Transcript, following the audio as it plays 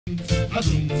What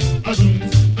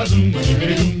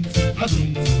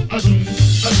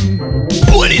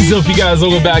is up, you guys?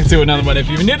 Welcome back to another one. If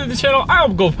you're new to the channel,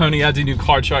 I'm Gold Pony. I do new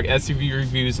car, truck, SUV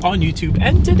reviews on YouTube,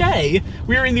 and today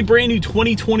we are in the brand new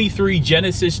 2023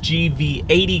 Genesis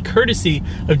GV80, courtesy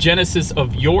of Genesis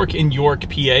of York in York,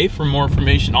 PA. For more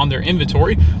information on their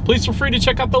inventory, please feel free to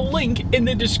check out the link in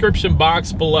the description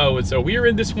box below. And so we are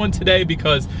in this one today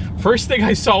because first thing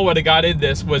I saw when I got in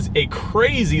this was a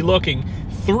crazy looking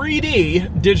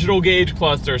 3D digital gauge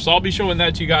cluster. So I'll be showing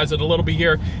that to you guys in a little bit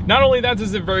here. Not only that, this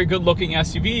is a very good looking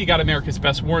SUV. You got America's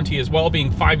best warranty as well,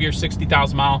 being 5 years,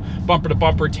 60,000 mile bumper to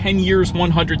bumper, 10 years,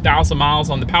 100,000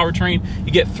 miles on the powertrain.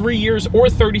 You get 3 years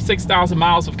or 36,000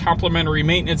 miles of complimentary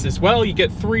maintenance as well. You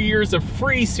get 3 years of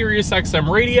free Sirius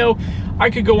XM radio. I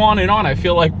could go on and on, I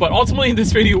feel like, but ultimately in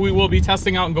this video we will be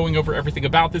testing out and going over everything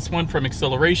about this one, from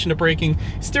acceleration to braking,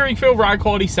 steering feel, ride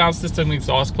quality, sound system,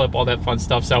 exhaust clip, all that fun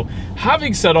stuff. So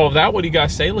having said all of that, what do you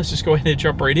guys say? Let's just go ahead and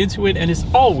jump right into it. And as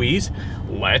always,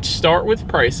 let's start with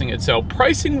pricing it. So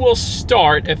pricing will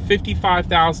start at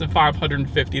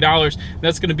 $55,550.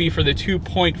 That's going to be for the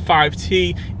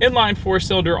 2.5T inline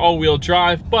 4-cylinder all-wheel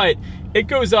drive, but it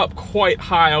goes up quite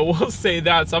high, I will say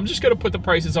that. So I'm just going to put the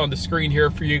prices on the screen here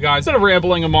for you guys, instead of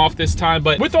rambling them off this time.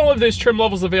 But with all of those trim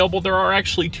levels available, there are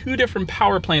actually two different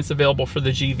power plants available for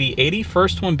the GV80.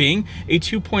 First one being a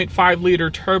 2.5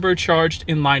 liter turbocharged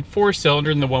inline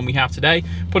 4-cylinder, and the one we have today,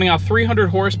 putting out 300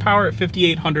 horsepower at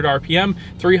 5,800 RPM,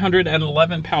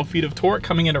 311 pound-feet of torque,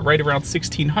 coming in at right around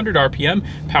 1,600 RPM.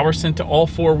 Power sent to all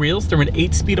four wheels through an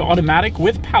 8-speed automatic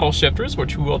with paddle shifters,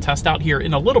 which we will test out here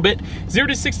in a little bit. 0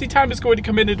 to 60 time is going to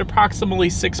come in at approximately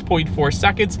 6.4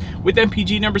 seconds, with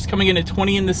MPG numbers coming in at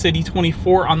 20 in the city,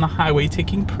 24 on the highway,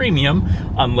 taking premium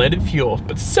unleaded fuel.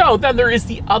 But so then there is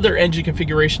the other engine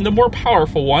configuration, the more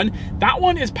powerful one. That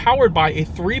one is powered by a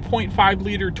 3.5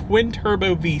 liter twin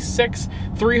turbo V6,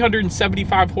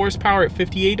 375 horsepower at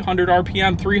 5,800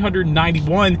 RPM,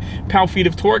 391 pound-feet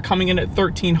of torque, coming in at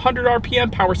 1,300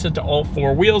 RPM. Power sent to all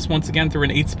four wheels, once again through an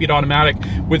 8-speed automatic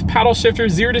with paddle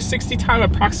shifters. 0 to 60 time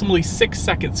approximately 6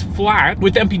 seconds flat,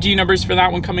 with MPG numbers for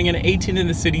that one coming in at 18 in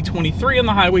the city, 23 on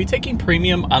the highway, taking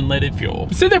premium unleaded fuel.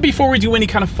 So that before we do any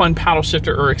kind of fun paddle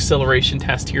shifter or acceleration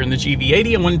test here in the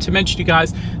GV80, I wanted to mention to you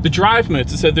guys the drive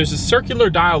modes. So there's a circular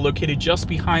dial located just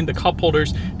behind the cup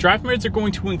holders. Drive modes are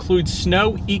going to include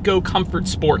Snow, Eco, Comfort,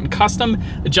 Sport, and Custom,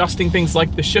 adjusting things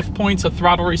like the shift points, a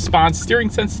throttle response, steering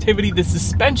sensitivity, the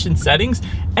suspension settings,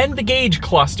 and the gauge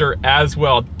cluster as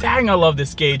well. Dang, I love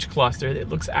this gauge cluster. It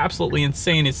looks absolutely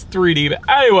insane. It's 3D, but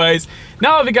anyways,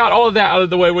 now that we got all of that out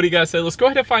of the way, what do you guys say? Let's go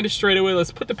ahead and find a straightaway.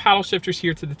 Let's put the paddle shifters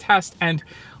here to the test, and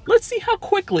let's see how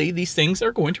quickly these things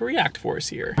are going to react for us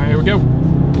here. All right, here we go.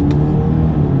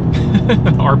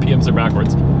 RPMs are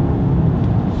backwards.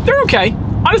 They're okay.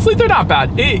 Honestly, they're not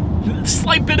bad.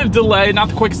 Slight bit of delay, not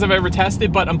the quickest I've ever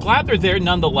tested, but I'm glad they're there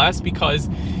nonetheless, because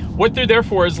what they're there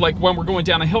for is, like, when we're going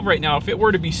down a hill right now, if it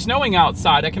were to be snowing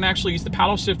outside, I can actually use the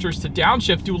paddle shifters to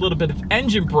downshift, do a little bit of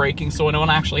engine braking, so I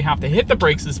don't actually have to hit the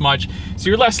brakes as much, so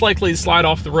you're less likely to slide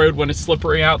off the road when it's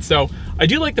slippery out. So I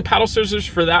do like the paddle shifters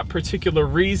for that particular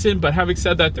reason, but having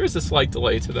said that, there's a slight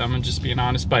delay to them, I'm just being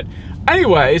honest. But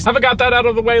anyways, now I got that out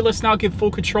of the way, let's now give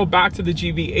full control back to the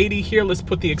GV80 here. Let's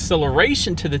put the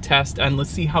acceleration to the test, and let's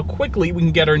see how quickly we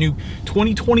can get our new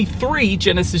 2023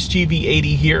 Genesis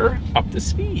GV80 here up to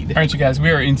speed. All right, you guys,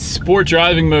 we are in sport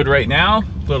driving mode right now.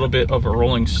 A little bit of a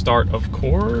rolling start, of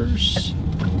course.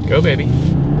 Go, baby.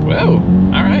 Whoa,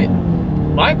 all right.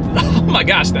 Oh my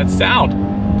gosh, that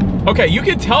sound. Okay, you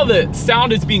can tell the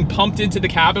sound is being pumped into the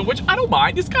cabin, which I don't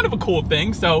mind. It's kind of a cool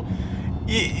thing. So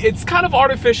it's kind of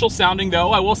artificial sounding,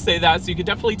 though, I will say that. So you can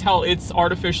definitely tell it's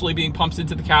artificially being pumped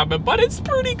into the cabin, but it's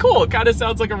pretty cool. It kind of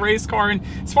sounds like a race car. And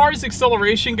as far as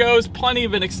acceleration goes, plenty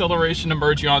of an acceleration to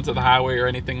merge you onto the highway or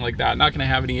anything like that. Not going to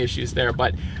have any issues there.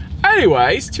 But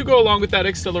anyways, to go along with that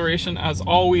acceleration, as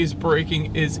always,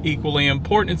 braking is equally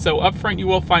important. And so up front, you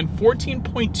will find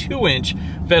 14.2-inch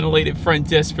ventilated front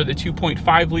disc for the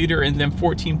 2.5 liter, and then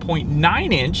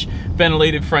 14.9-inch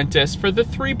ventilated front disc for the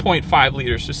 3.5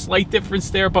 liter. So slight difference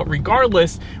there, but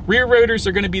regardless, rear rotors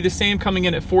are going to be the same, coming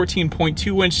in at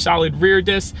 14.2-inch solid rear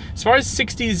disc. As far as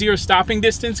 60 to 0 stopping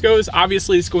distance goes,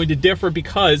 obviously it's going to differ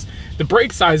because the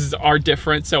brake sizes are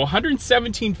different. So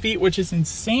 117 feet, which is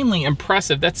insanely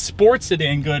impressive. That's sport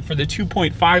sedan good for the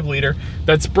 2.5 liter.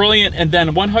 That's brilliant. And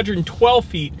then 112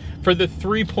 feet for the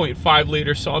 3.5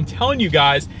 liter. So I'm telling you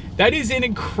guys, that is an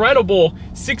incredible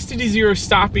 60 to 0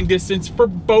 stopping distance for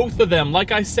both of them.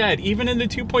 Like I said, even in the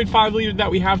 2.5 liter that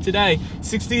we have today,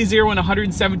 60 to 0 and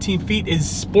 117 feet is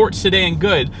sport sedan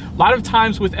good. A lot of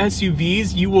times with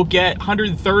SUVs, you will get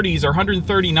 130s or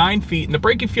 139 feet, and the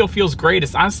braking feel feels great.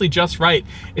 It's honestly just right.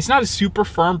 It's not a super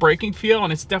firm braking feel,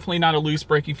 and it's definitely not a loose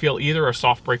braking feel either, or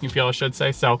soft braking feel, I should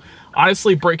say. So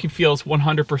honestly, braking feels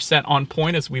 100% on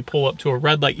point as we pull up to a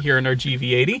red light here in our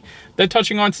GV80. Then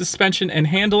touching on suspension and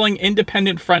handling,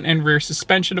 independent front and rear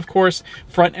suspension, of course,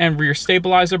 front and rear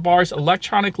stabilizer bars,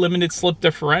 electronic limited slip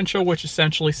differential, which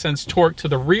essentially sends torque to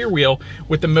the rear wheel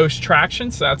with the most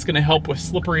traction. So that's going to help with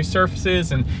slippery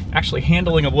surfaces and actually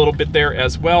handling a little bit there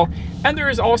as well. And there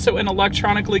is also an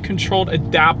electronically controlled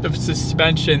adaptive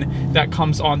suspension that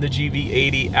comes on the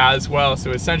GV80 as well.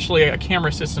 So essentially a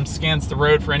camera system scans the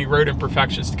road for any road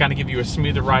imperfections to kind of give you a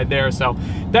smoother ride there. So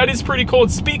that is pretty cool.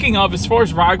 And speaking of, as far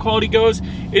as ride quality goes,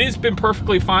 it has been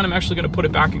perfectly fine. I'm actually going to put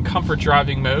it back in comfort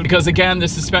driving mode because, again, the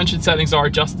suspension settings are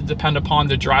adjusted to depend upon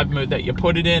the drive mode that you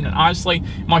put it in. And honestly,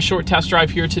 my short test drive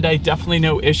here today, definitely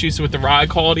no issues with the ride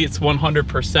quality. It's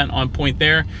 100% on point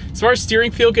there. As far as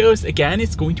steering feel goes, again,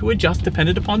 it's going to adjust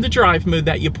dependent upon the drive mode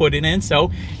that you put it in.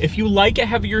 So if you like a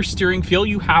heavier steering feel,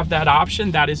 you have that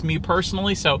option. That is me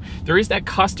personally. So there is that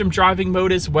custom driving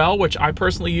mode as well, which I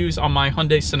personally use on my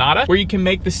Hyundai Sonata, where you can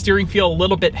make the steering feel a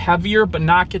little bit heavier but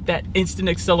not get that instant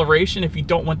acceleration if you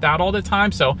don't want that all the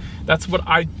time. So that's what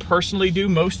I personally do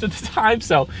most of the time.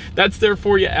 So that's there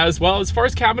for you as well. As far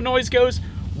as cabin noise goes,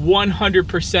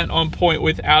 100% on point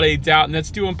without a doubt, and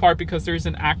that's due in part because there's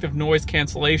an active noise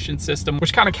cancellation system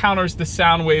which kind of counters the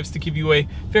sound waves to give you a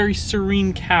very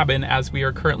serene cabin. As we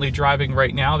are currently driving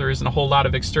right now, there isn't a whole lot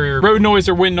of exterior road noise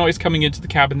or wind noise coming into the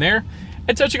cabin there.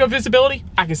 And touching on visibility,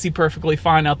 I can see perfectly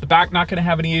fine out the back. Not going to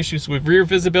have any issues with rear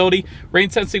visibility.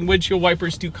 Rain sensing windshield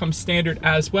wipers do come standard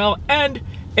as well, and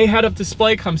a head-up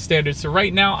display comes standard. So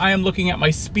right now I am looking at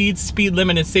my speed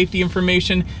limit, and safety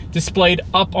information displayed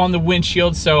up on the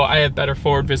windshield, so I have better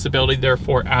forward visibility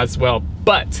therefore as well.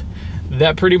 But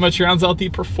that pretty much rounds out the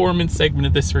performance segment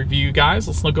of this review, guys.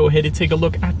 Let's now go ahead and take a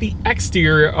look at the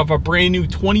exterior of a brand new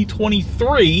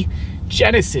 2023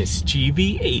 Genesis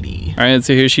GV80. All right,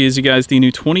 so here she is, you guys, the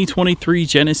new 2023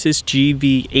 Genesis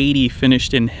GV80,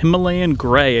 finished in Himalayan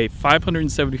gray, a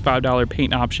 $575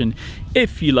 paint option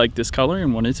if you like this color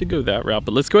and wanted to go that route.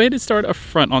 But let's go ahead and start up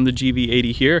front on the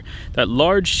GV80 here. That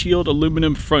large shield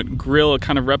aluminum front grille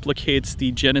kind of replicates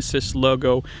the Genesis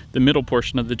logo, the middle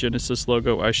portion of the Genesis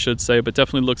logo, I should say, but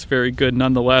definitely looks very good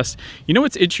nonetheless. You know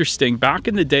what's interesting? Back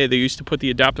in the day, they used to put the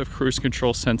adaptive cruise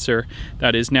control sensor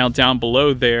that is now down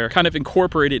below there, kind of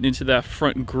incorporated into that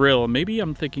front grille. Maybe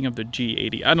I'm thinking of the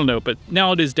G80, I don't know, but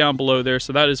now it is down below there.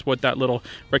 So that is what that little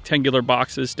rectangular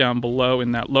box is down below,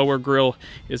 and that lower grille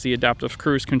is the adaptive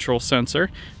cruise control sensor.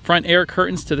 Front air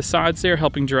curtains to the sides there,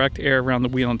 helping direct air around the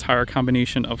wheel and tire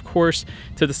combination, of course.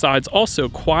 To the sides also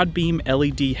quad beam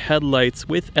LED headlights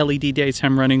with LED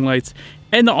daytime running lights,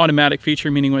 and the automatic feature,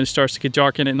 meaning when it starts to get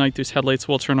dark in at night, those headlights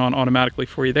will turn on automatically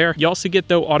for you there. You also get,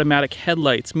 though, automatic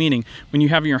headlights, meaning when you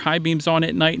have your high beams on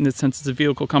at night, and it senses a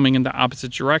vehicle coming in the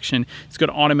opposite direction, it's going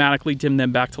to automatically dim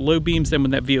them back to low beams. Then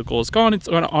when that vehicle is gone, it's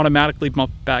going to automatically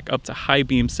bump back up to high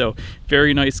beams. So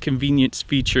very nice convenience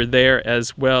feature there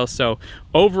as well. So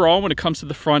overall, when it comes to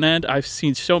the front end, I've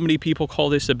seen so many people call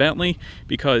this a Bentley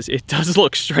because it does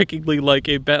look strikingly like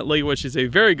a Bentley, which is a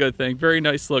very good thing. Very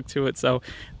nice look to it. So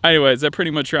anyways, that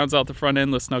pretty much rounds out the front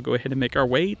end. Let's now go ahead and make our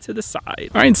way to the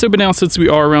side. All right, so but now since we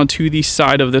are around to the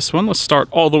side of this one, let's start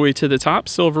all the way to the top.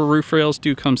 Silver roof rails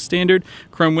do come standard.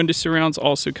 Chrome window surrounds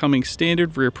also coming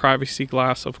standard. Rear privacy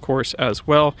glass, of course, as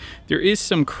well. There is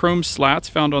some chrome slats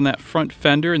found on that front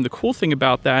fender, and the cool thing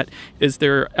about that is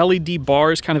there are LED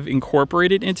bars kind of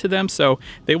incorporated into them, so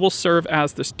they will serve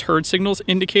as this turn signals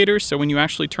indicators. So when you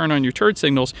actually turn on your turn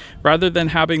signals, rather than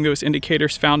having those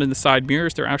indicators found in the side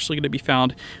mirrors, they're actually going to be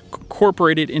found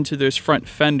incorporated into those front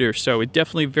fenders. So it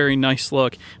definitely a very nice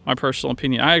look. My personal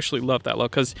opinion, I actually love that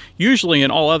look, because usually in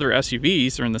all other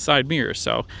SUVs are in the side mirrors.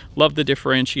 So love the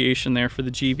differentiation there for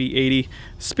the GV80.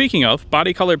 Speaking of,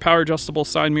 body color power adjustable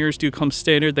side mirrors do come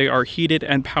standard. They are heated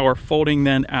and power folding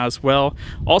then as well.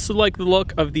 Also like the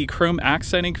look of the chrome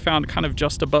accenting found kind of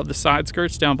just above the side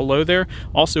skirts down below there.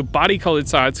 Also body colored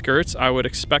side skirts. I would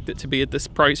expect it to be at this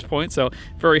price point, so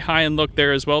very high end look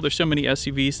there as well. There's so many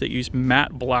SUVs that use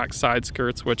matte black side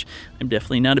skirts, which I'm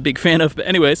definitely not a big fan of. But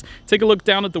anyways, take a look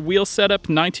down at the wheel setup.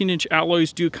 19-inch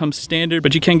alloys do come standard,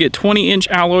 but you can get 20-inch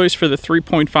alloys for the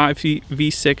 3.5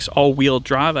 V6 all-wheel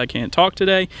drive. I can't talk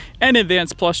today. And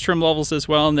Advanced Plus trim levels as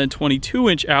well. And then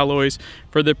 22-inch alloys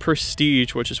for the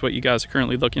Prestige, which is what you guys are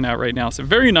currently looking at right now. So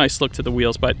very nice look to the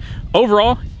wheels, but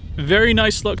overall, very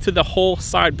nice look to the whole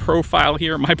side profile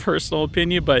here, in my personal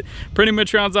opinion, but pretty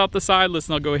much rounds out the side. Let's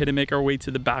now go ahead and make our way to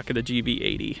the back of the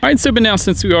GV80. All right, so but now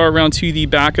since we are around to the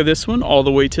back of this one, all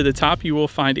the way to the top, you will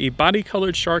find a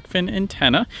body-colored shark fin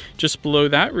antenna. Just below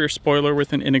that, rear spoiler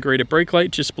with an integrated brake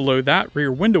light. Just below that,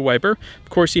 rear window wiper. Of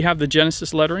course, you have the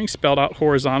Genesis lettering spelled out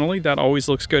horizontally. That always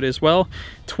looks good as well.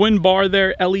 Twin bar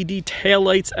there, LED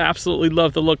taillights. Absolutely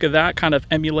love the look of that, kind of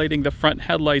emulating the front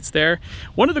headlights there.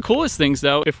 One of the coolest things,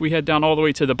 though, if we head down all the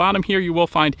way to the bottom here, you will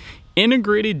find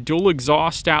integrated dual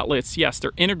exhaust outlets. Yes,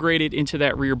 they're integrated into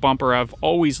that rear bumper. I've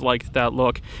always liked that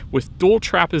look, with dual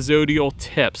trapezoidal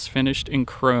tips finished in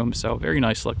chrome. So very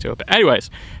nice look to it. But anyways,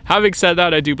 having said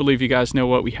that, I do believe you guys know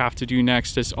what we have to do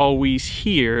next. As always,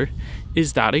 here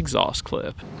is that exhaust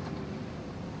clip.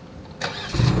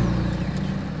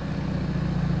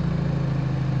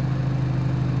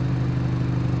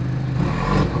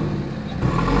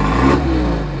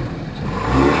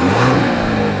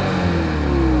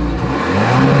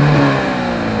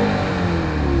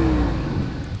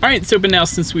 Alright, so but now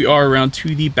since we are around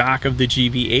to the back of the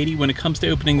GV80, when it comes to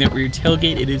opening that rear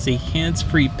tailgate, it is a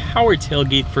hands-free power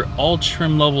tailgate for all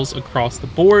trim levels across the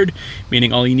board,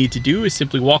 meaning all you need to do is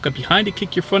simply walk up behind it,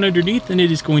 kick your foot underneath, and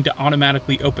it is going to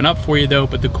automatically open up for you though.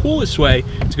 But the coolest way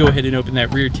to go ahead and open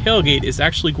that rear tailgate is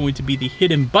actually going to be the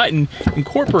hidden button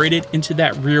incorporated into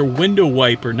that rear window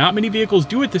wiper. Not many vehicles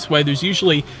do it this way. There's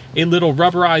usually a little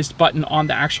rubberized button on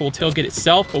the actual tailgate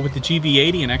itself, but with the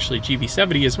GV80 and actually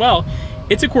GV70 as well,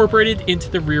 it's incorporated into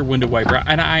the rear window wiper,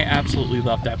 and I absolutely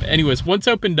love that. But anyways, once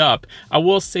opened up, I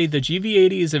will say the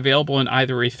GV80 is available in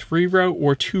either a 3-row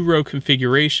or 2-row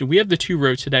configuration. We have the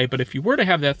 2-row today, but if you were to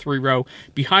have that 3-row,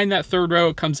 behind that 3rd row,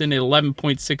 it comes in at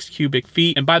 11.6 cubic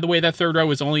feet. And by the way, that 3rd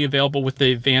row is only available with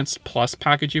the Advanced Plus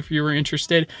package if you were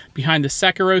interested. Behind the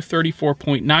 2nd row,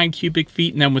 34.9 cubic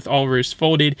feet, and then with all rows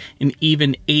folded, an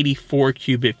even 84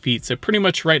 cubic feet. So pretty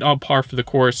much right on par for the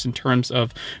course in terms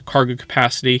of cargo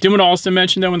capacity. Did want to also mention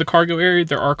though, in the cargo area,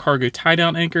 there are cargo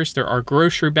tie-down anchors, there are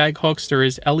grocery bag hooks, there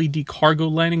is LED cargo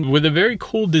lighting with a very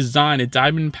cool design, a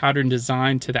diamond pattern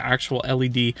design to the actual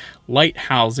LED light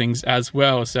housings as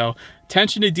well. So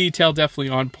attention to detail definitely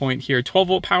on point here.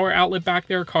 12-volt power outlet back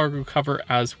there, cargo cover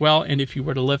as well. And if you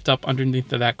were to lift up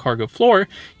underneath of that cargo floor,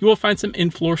 you will find some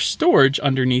in-floor storage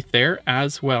underneath there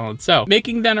as well. And so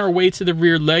making then our way to the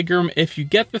rear legroom, if you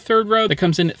get the 3rd row, that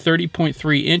comes in at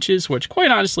 30.3 inches, which quite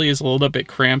honestly is a little bit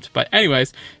cramped. But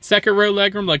anyways, 2nd row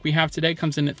legroom like we have today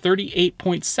comes in at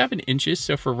 38.7 inches.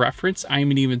 So for reference,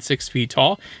 I'm an even 6 feet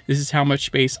tall. This is how much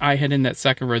space I had in that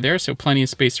 2nd row there. So plenty of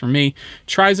space for me.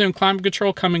 Tri-zone climate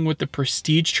control coming with the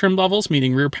Prestige trim levels,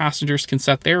 meaning rear passengers can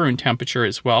set their own temperature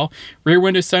as well. Rear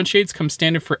window sunshades come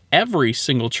standard for every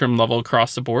single trim level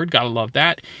across the board. Gotta love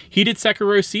that. Heated 2nd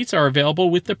row seats are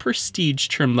available with the Prestige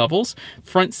trim levels.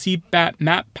 Front seat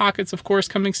mat pockets, of course,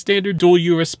 coming standard. Dual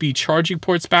USB charging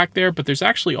ports back there, but there's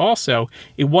actually also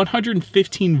a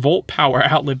 115-volt power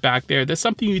outlet back there. That's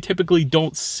something you typically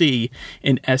don't see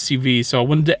in SUVs, so I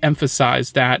wanted to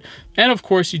emphasize that. And of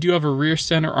course, you do have a rear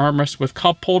center armrest with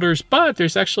cup holders, but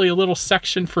there's actually a little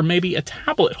section for maybe a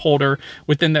tablet holder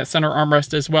within that center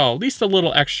armrest as well. At least a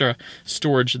little extra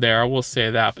storage there, I will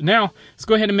say that. But now, let's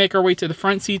go ahead and make our way to the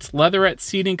front seats. Leatherette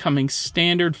seating coming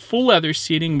standard, full leather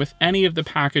seating with any of the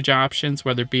package options,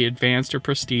 whether it be Advanced or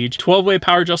Prestige. 12-way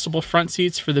power adjustable front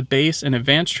seats for the base and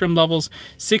Advanced trim levels.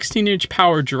 16-inch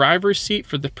power driver's seat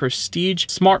for the Prestige.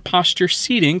 Smart posture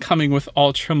seating coming with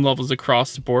all trim levels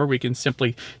across the board. We can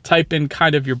simply type in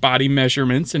kind of your body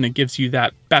measurements and it gives you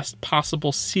that best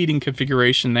possible seating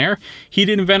configuration there.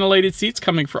 Heated and ventilated seats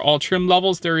coming for all trim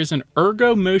levels. There is an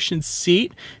ergo motion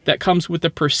seat that comes with the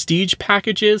Prestige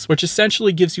packages, which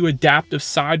essentially gives you adaptive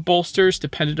side bolsters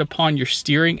dependent upon your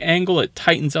steering angle. It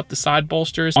tightens up the side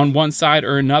bolsters on one side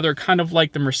or another, kind of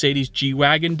like the Mercedes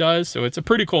G-Wagon does. So it's a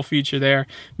pretty cool feature there.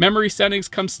 Memory settings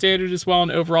come standard as well,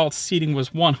 and overall seating was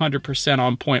 100%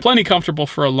 on point. Plenty comfortable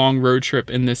for a long road trip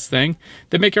in this thing.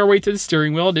 Then make our way to the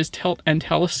steering wheel. It is tilt and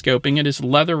telescoping. It is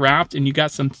leather wrapped, and you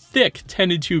got some thick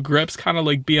 10-2 grips, kind of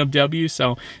like BMW,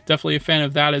 so definitely a fan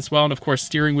of that as well. And of course,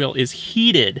 steering wheel is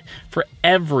heated for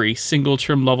every single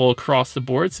trim level across the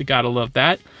board, so gotta love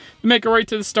that. To make our way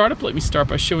to the startup, let me start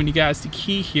by showing you guys the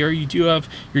key here. You do have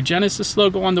your Genesis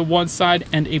logo on the one side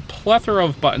and a plethora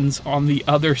of buttons on the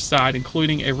other side,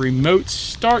 including a remote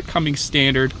start coming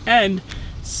standard and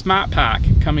smart pack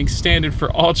coming standard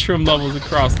for all trim levels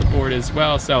across the board as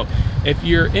well. So if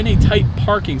you're in a tight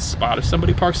parking spot, if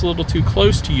somebody parks a little too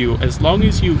close to you, as long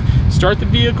as you start the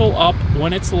vehicle up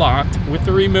when it's locked with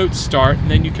the remote start,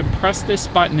 and then you can press this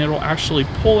button, it'll actually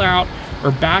pull out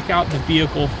or back out the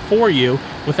vehicle for you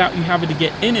without you having to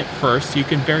get in it first. So you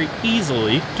can very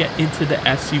easily get into the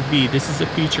SUV. This is a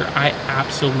feature I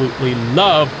absolutely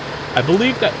love. I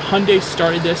believe that Hyundai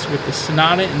started this with the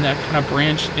Sonata, and that kind of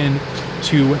branched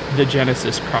into the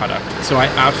Genesis product. So I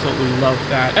absolutely love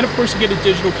that. And of course, you get a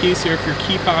digital key, so if your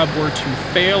key fob were to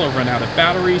fail or run out of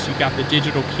batteries, you got the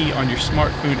digital key on your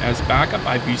smartphone as backup.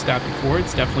 I've used that before,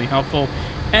 it's definitely helpful.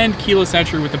 And keyless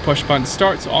entry with the push button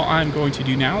start. So all I'm going to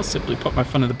do now is simply put my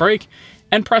foot on the brake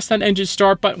and press that engine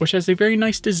start button, which has a very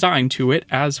nice design to it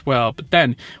as well. But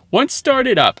then once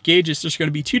started up, gauges, there's going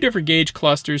to be two different gauge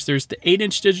clusters. There's the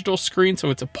 8-inch digital screen, so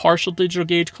it's a partial digital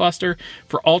gauge cluster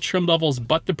for all trim levels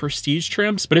but the Prestige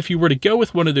trims. But if you were to go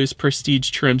with one of those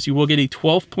Prestige trims, you will get a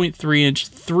 12.3-inch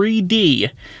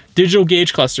 3D digital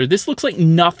gauge cluster. This looks like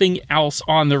nothing else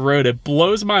on the road. It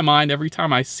blows my mind every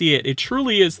time I see it. It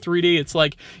truly is 3D. It's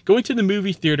like going to the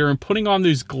movie theater and putting on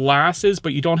those glasses,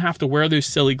 but you don't have to wear those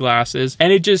silly glasses.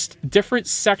 And it just, different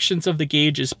sections of the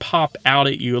gauges pop out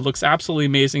at you. It looks absolutely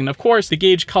amazing. And of course, the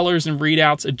gauge colors and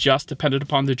readouts adjust dependent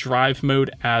upon the drive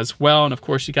mode as well. And of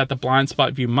course, you got the blind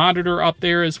spot view monitor up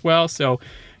there as well. So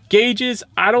gauges,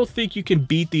 I don't think you can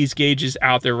beat these gauges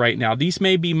out there right now. These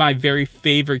may be my very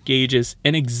favorite gauges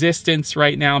in existence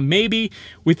right now, maybe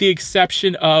with the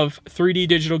exception of 3D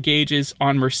digital gauges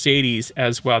on Mercedes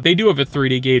as well. They do have a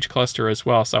 3D gauge cluster as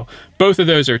well, so both of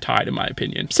those are tied in my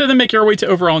opinion. So then make our way to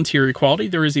overall interior quality.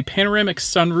 There is a panoramic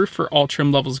sunroof for all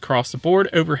trim levels across the board,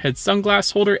 overhead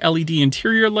sunglass holder, LED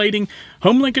interior lighting,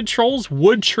 HomeLink controls,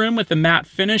 wood trim with the matte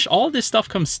finish. All of this stuff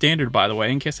comes standard, by the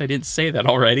way, in case I didn't say that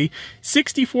already.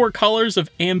 64 colors of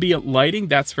ambient lighting,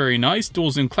 that's very nice.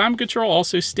 Dual zoom climate control,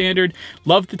 also standard.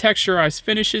 Love the texturized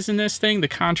finishes in this thing, the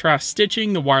contrast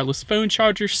stitching, the wireless phone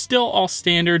charger, still all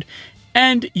standard.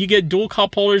 And you get dual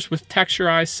cup holders with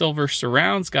texturized silver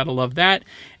surrounds, gotta love that.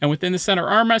 And within the center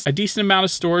armrest, a decent amount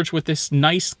of storage with this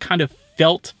nice kind of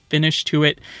felt finish to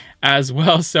it as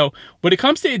well. So when it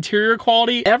comes to interior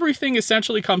quality, everything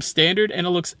essentially comes standard and it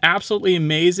looks absolutely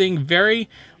amazing. Very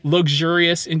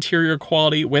luxurious interior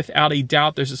quality without a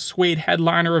doubt. There's a suede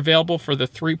headliner available for the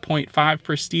 3.5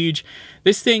 Prestige.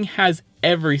 This thing has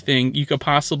everything you could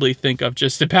possibly think of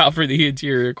just about for the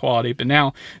interior quality. But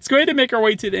now let's go ahead and make our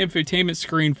way to the infotainment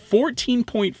screen.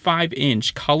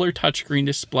 14.5-inch color touchscreen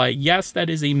display. Yes, that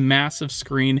is a massive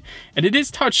screen, and it is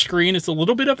touchscreen. It's a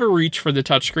little bit of a reach for the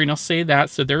touchscreen, I'll say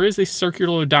that. So there is a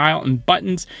circular dial and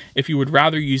buttons if you would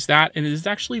rather use that, and it is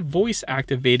actually voice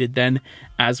activated then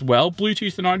as well.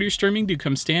 Bluetooth and audio streaming do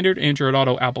come standard. Android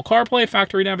Auto, Apple CarPlay,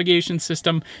 factory navigation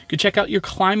system. You can check out your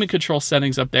climate control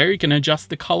settings up there. You can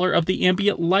adjust the color of the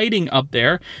ambient lighting up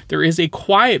there. There is a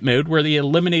quiet mode where it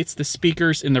eliminates the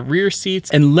speakers in the rear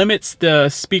seats and limits the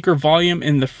speaker volume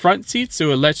in the front seats, so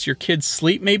it lets your kids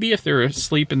sleep maybe if they're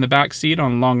asleep in the back seat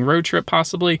on a long road trip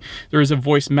possibly. There is a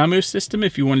voice memo system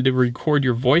if you wanted to record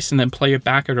your voice and then play it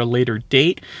back at a later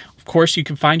date. Of course, you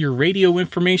can find your radio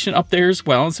information up there as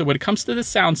well. And so when it comes to the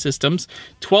sound systems,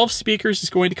 12 speakers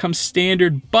is going to come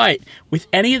standard, but with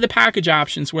any of the package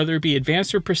options, whether it be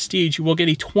advanced or prestige, you will get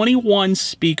a 21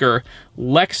 speaker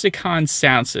Lexicon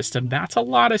sound system. That's a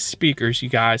lot of speakers, you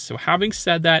guys. So having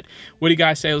said that, what do you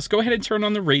guys say? Let's go ahead and turn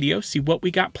on the radio, see what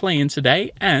we got playing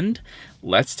today, and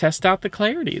let's test out the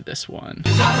clarity of this one.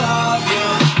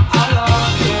 I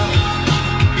love you.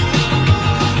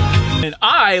 And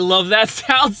I love that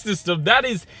sound system. That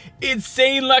is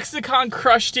insane. Lexicon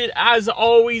crushed it as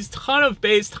always. Ton of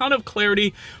bass, ton of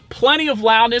clarity, plenty of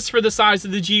loudness for the size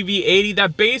of the GV80.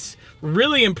 That bass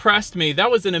really impressed me. That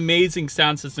was an amazing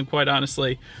sound system, quite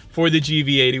honestly, for the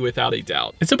GV80 without a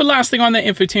doubt. And so the last thing on the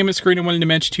infotainment screen I wanted to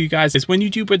mention to you guys is when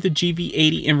you do put the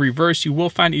GV80 in reverse, you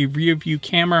will find a rear view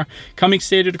camera coming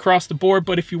standard across the board.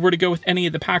 But if you were to go with any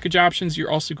of the package options,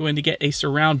 you're also going to get a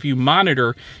surround view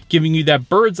monitor, giving you that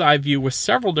bird's eye view with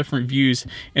several different views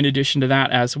in addition to that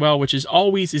as well, which is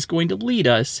always going to lead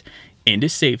us into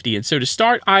safety. And so to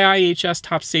start, IIHS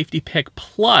Top Safety Pick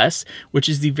Plus, which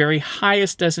is the very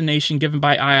highest designation given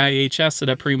by IIHS, so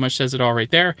that pretty much says it all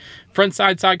right there. Front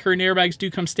side curtain airbags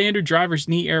do come standard, driver's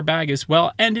knee airbag as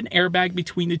well, and an airbag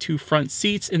between the two front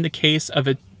seats in the case of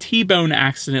a T-bone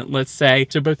accident, let's say,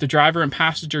 so both the driver and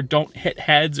passenger don't hit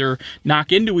heads or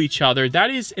knock into each other. That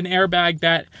is an airbag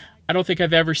that I don't think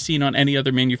I've ever seen on any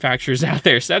other manufacturers out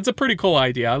there. So that's a pretty cool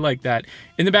idea. I like that.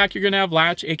 In the back, you're going to have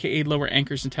latch, aka lower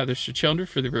anchors and tethers for children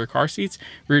for the rear car seats,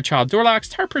 rear child door locks,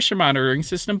 tire pressure monitoring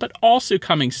system, but also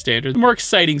coming standard. The more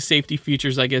exciting safety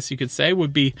features, I guess you could say,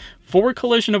 would be forward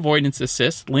collision avoidance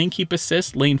assist, lane keep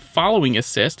assist, lane following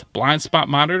assist, blind spot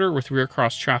monitor with rear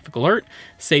cross traffic alert,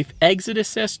 safe exit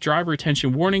assist, driver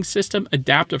attention warning system,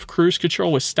 adaptive cruise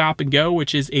control with stop and go,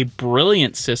 which is a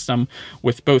brilliant system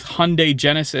with both Hyundai,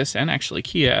 Genesis, and actually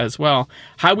Kia as well.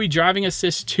 Highway driving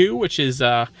assist 2, which is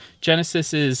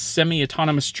Genesis's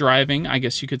semi-autonomous driving, I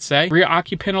guess you could say. Rear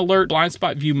occupant alert, blind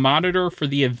spot view monitor for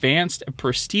the advanced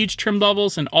prestige trim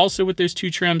levels, and also with those 2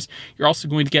 trims, you're also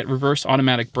going to get reverse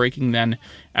automatic braking then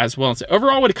as well. And so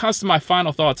overall, when it comes to my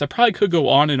final thoughts, I probably could go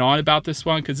on and on about this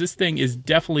one because this thing is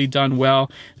definitely done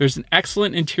well. There's an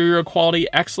excellent interior quality,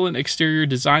 excellent exterior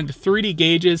design. The 3D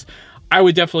gauges, I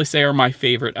would definitely say, are my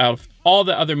favorite out of all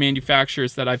the other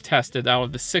manufacturers that I've tested. Out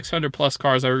of the 600 plus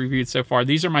cars I reviewed so far,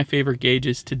 these are my favorite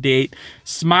gauges to date.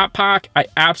 Smart Pack, I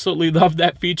absolutely love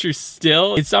that feature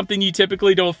still. It's something you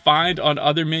typically don't find on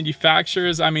other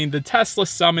manufacturers. I mean, the Tesla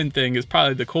Summon thing is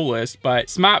probably the coolest, but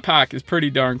Smart Pack is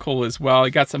pretty darn cool as well. It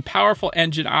got some powerful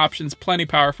engine options, plenty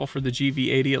powerful for the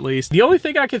GV80 at least. The only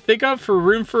thing I could think of for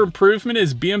room for improvement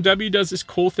is BMW does this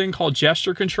cool thing called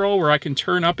gesture control where I can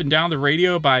turn up and down the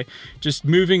radio by just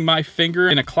moving my finger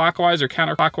in a clockwise or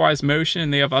counterclockwise motion,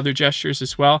 and they have other gestures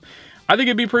as well. I think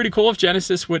it'd be pretty cool if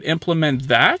Genesis would implement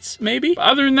that, maybe.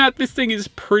 Other than that, this thing is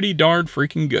pretty darn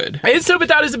freaking good. And so, but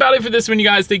that is about it for this one, you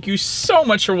guys. Thank you so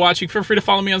much for watching. Feel free to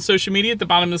follow me on social media at the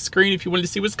bottom of the screen if you wanted to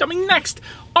see what's coming next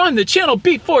on the channel.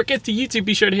 Before it gets to YouTube,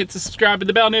 be sure to hit the subscribe and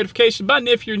the bell notification button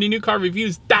if you're into new car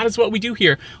reviews. That is what we do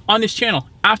here on this channel.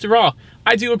 After all,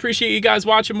 I do appreciate you guys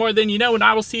watching more than you know, and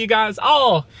I will see you guys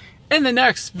all in the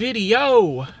next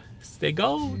video. Stay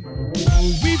gold.